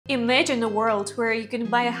Imagine a world where you can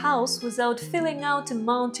buy a house without filling out a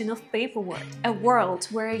mountain of paperwork. A world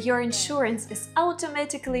where your insurance is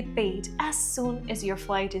automatically paid as soon as your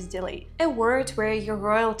flight is delayed. A world where your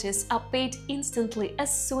royalties are paid instantly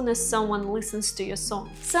as soon as someone listens to your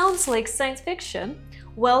song. Sounds like science fiction?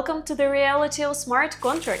 Welcome to the reality of smart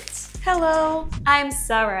contracts. Hello, I'm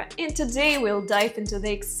Sarah, and today we'll dive into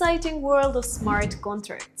the exciting world of smart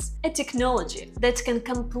contracts, a technology that can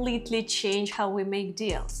completely change how we make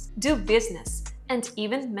deals, do business, and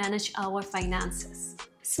even manage our finances.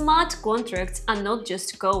 Smart contracts are not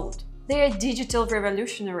just code. They are digital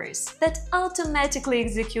revolutionaries that automatically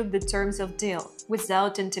execute the terms of deal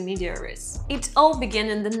without intermediaries. It all began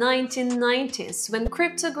in the 1990s when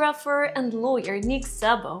cryptographer and lawyer Nick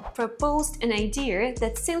Szabo proposed an idea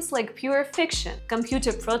that seems like pure fiction: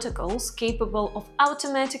 computer protocols capable of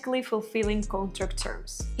automatically fulfilling contract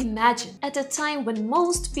terms. Imagine, at a time when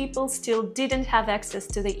most people still didn't have access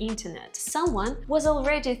to the internet, someone was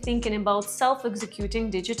already thinking about self-executing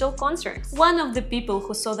digital contracts. One of the people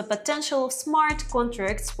who saw the potential of smart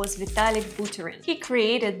contracts was Vitalik Buterin. He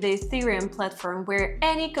created the Ethereum platform where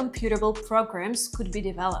any computable programs could be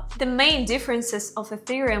developed. The main differences of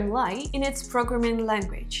Ethereum lie in its programming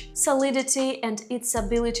language, solidity, and its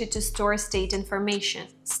ability to store state information,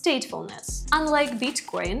 statefulness. Unlike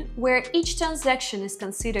Bitcoin, where each transaction is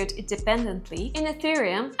considered independently, in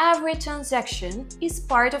Ethereum, every transaction is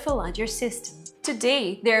part of a larger system.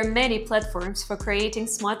 Today, there are many platforms for creating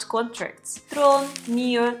smart contracts: Tron,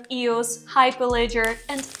 Neo, EOS, Hyperledger,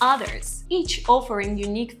 and others, each offering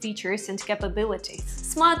unique features and capabilities.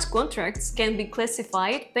 Smart contracts can be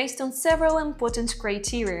classified based on several important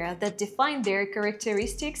criteria that define their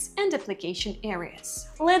characteristics and application areas.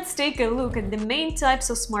 Let's take a look at the main types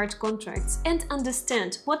of smart contracts and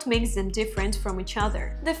understand what makes them different from each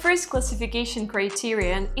other. The first classification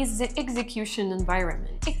criterion is the execution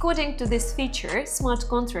environment. According to this feature, smart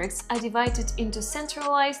contracts are divided into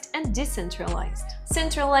centralized and decentralized.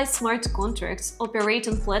 Centralized smart contracts operate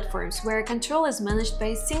on platforms where control is managed by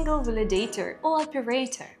a single validator or operator.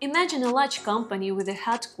 Imagine a large company with a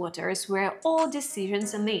headquarters where all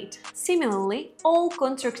decisions are made. Similarly, all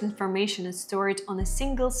contract information is stored on a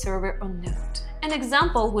single server or node. An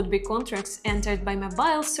example would be contracts entered by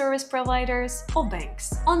mobile service providers or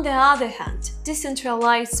banks. On the other hand,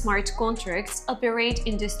 decentralized smart contracts operate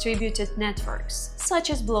in distributed networks, such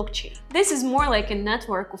as blockchain. This is more like a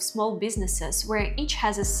network of small businesses where each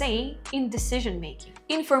has a say in decision-making.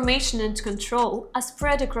 Information and control are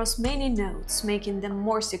spread across many nodes, making them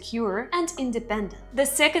more secure and independent. The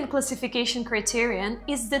second classification criterion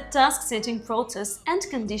is the task-setting process and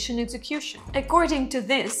condition execution. According to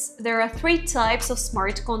this, there are three types of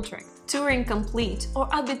smart contracts. Turing-complete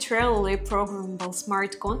or arbitrarily programmable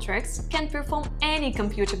smart contracts can perform any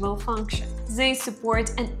computable function. They support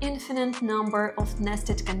an infinite number of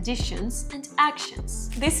nested conditions and actions.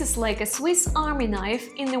 This is like a Swiss Army knife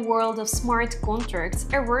in the world of smart contracts,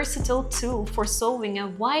 a versatile tool for solving a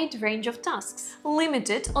wide range of tasks.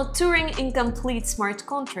 Limited or Turing-incomplete smart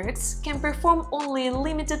contracts can perform only a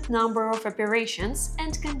limited number of operations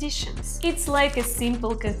and conditions. It's like a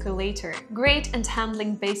simple calculator, great at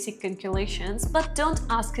handling basic calculations, but don't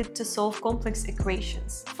ask it to solve complex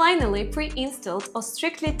equations. Finally, pre-installed or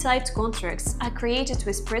strictly typed contracts are created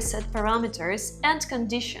with preset parameters and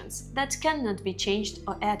conditions that cannot be changed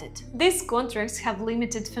or added. These contracts have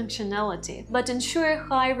limited functionality, but ensure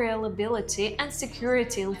high reliability and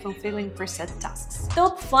security in fulfilling preset tasks.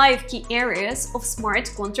 Top 5 key areas of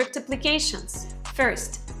smart contract applications.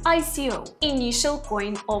 First, ICO, initial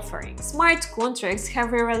coin offering. Smart contracts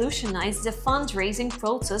have revolutionized the fundraising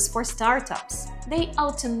process for startups. They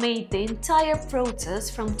automate the entire process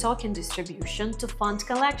from token distribution to fund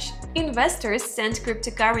collection. Investors send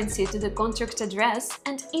cryptocurrency to the contract address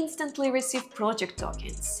and instantly receive project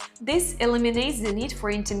tokens. This eliminates the need for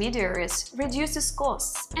intermediaries, reduces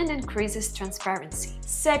costs, and increases transparency.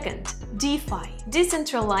 Second, DeFi,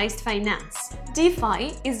 decentralized finance.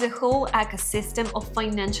 DeFi is a whole ecosystem of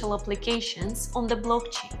financial applications on the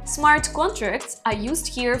blockchain. Smart contracts are used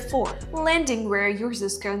here for lending, where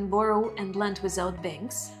users can borrow and lend without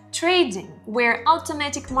banks; trading, where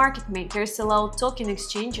automatic market makers allow token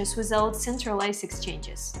exchanges without centralized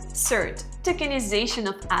exchanges. Third, tokenization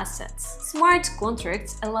of assets. Smart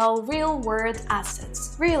contracts allow real-world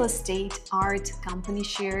assets, real estate, art, company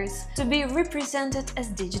shares, to be represented as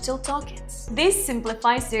digital tokens. This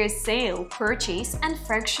simplifies their sale, purchase, and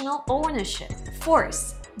fractional ownership.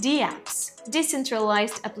 Fourth, DApps,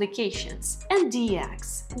 decentralized applications, and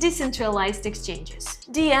DEX, decentralized exchanges.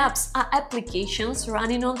 DApps are applications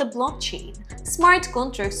running on the blockchain. Smart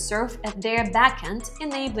contracts serve as their backend,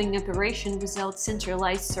 enabling operation without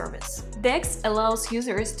centralized service. DEX allows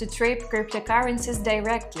users to trade cryptocurrencies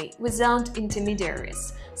directly, without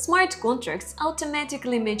intermediaries. Smart contracts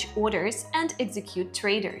automatically match orders and execute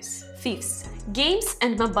traders. Fifth, games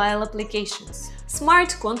and mobile applications.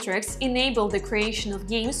 Smart contracts enable the creation of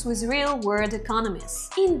games with real-world economies.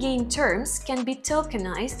 In-game terms can be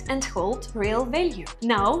tokenized and hold real value.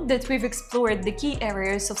 Now that we've explored the key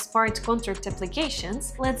areas of smart contract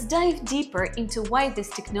applications, let's dive deeper into why this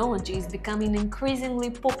technology is becoming increasingly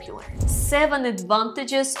popular. 7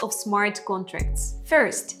 advantages of smart contracts.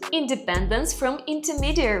 First, independence from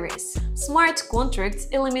intermediaries. Smart contracts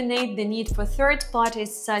eliminate the need for third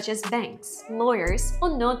parties such as banks, lawyers,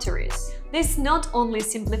 or notaries. This not only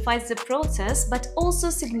simplifies the process, but also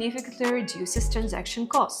significantly reduces transaction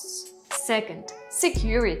costs. Second,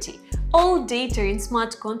 security. All data in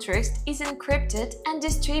smart contracts is encrypted and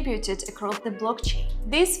distributed across the blockchain.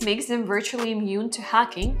 This makes them virtually immune to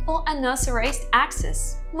hacking or unauthorized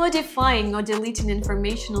access. Modifying or deleting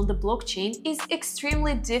information on the blockchain is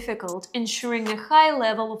extremely difficult, ensuring a high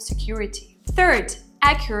level of security. Third,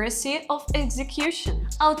 accuracy of execution.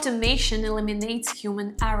 Automation eliminates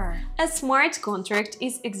human error. A smart contract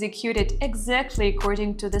is executed exactly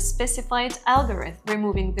according to the specified algorithm,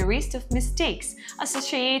 removing the risk of mistakes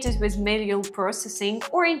associated with manual processing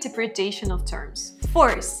or interpretation of terms.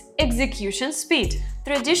 Fourth, execution speed.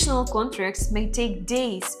 Traditional contracts may take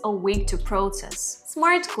days or weeks to process.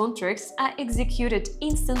 Smart contracts are executed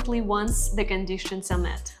instantly once the conditions are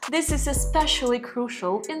met. This is especially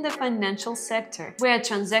crucial in the financial sector, where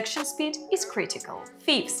transaction speed is critical.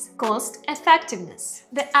 Fifth, cost effectiveness.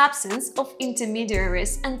 The absence of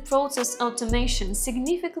intermediaries and process automation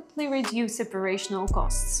significantly reduce operational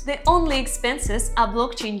costs. The only expenses are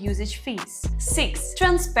blockchain usage fees. Sixth,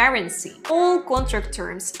 transparency. All contract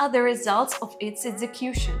terms are the results of its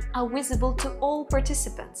execution, are visible to all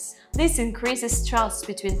participants. This increases trust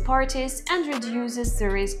between parties and reduces the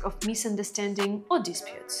risk of misunderstanding or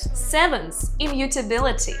disputes. Seventh,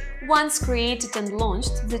 immutability. Once created and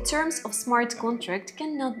launched, the terms of smart contract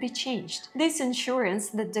cannot be changed. This ensures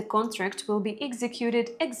that the contract will be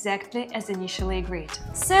executed exactly as initially agreed.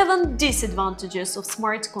 7 disadvantages of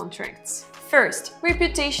smart contracts. First,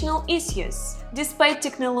 reputational issues. Despite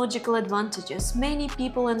technological advantages, many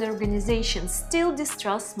people and organizations still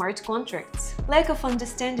distrust smart contracts. Lack of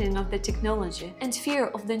understanding of the technology and fear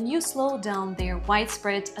of the new slow down their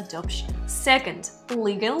widespread adoption. Second,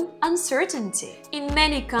 legal uncertainty. In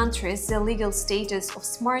many countries, the legal status of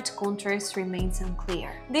smart contracts remains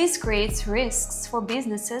unclear. This creates risks for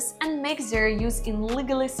businesses and makes their use in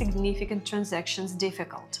legally significant transactions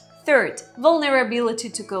difficult. Third, vulnerability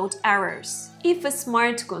to code errors. If a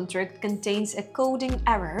smart contract contains a coding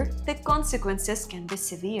error, the consequences can be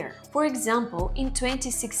severe. For example, in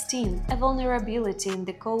 2016, a vulnerability in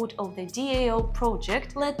the code of the DAO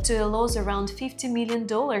project led to a loss around $50 million in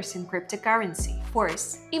cryptocurrency.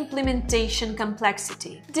 Fourth, implementation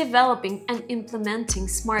complexity. Developing and implementing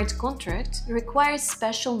smart contracts requires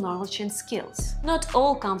special knowledge and skills. Not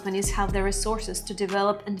all companies have the resources to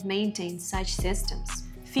develop and maintain such systems.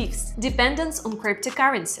 Fifth, dependence on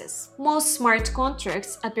cryptocurrencies. Most smart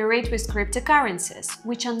contracts operate with cryptocurrencies,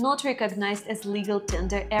 which are not recognized as legal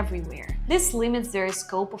tender everywhere. This limits their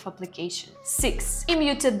scope of application. 6.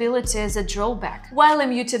 Immutability as a drawback. While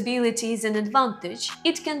immutability is an advantage,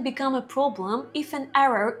 it can become a problem if an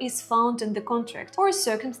error is found in the contract or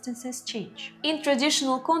circumstances change. In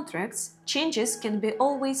traditional contracts, changes can be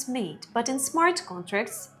always made, but in smart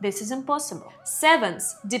contracts, this is impossible.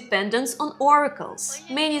 7th, dependence on oracles.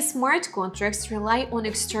 Many smart contracts rely on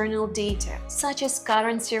external data, such as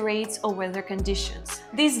currency rates or weather conditions.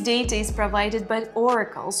 This data is provided by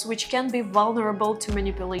oracles, which can be vulnerable to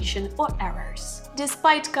manipulation or errors.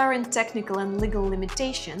 Despite current technical and legal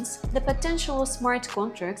limitations, the potential of smart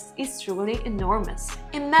contracts is truly enormous.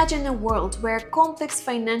 Imagine a world where complex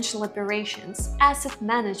financial operations, asset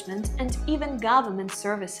management, and even government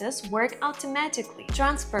services work automatically,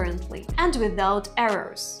 transparently, and without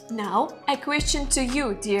errors. Now, a question to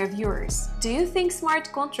you, dear viewers. Do you think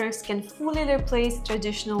smart contracts can fully replace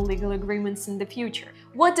traditional legal agreements in the future?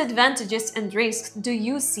 What advantages and risks do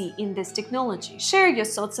you see in this technology? Share your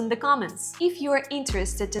thoughts in the comments. If you are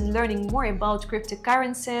interested in learning more about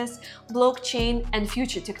cryptocurrencies, blockchain, and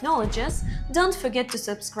future technologies, don't forget to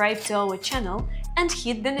subscribe to our channel and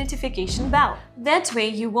hit the notification bell. That way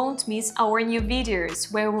you won't miss our new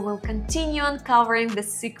videos, where we will continue uncovering the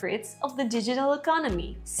secrets of the digital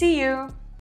economy. See you!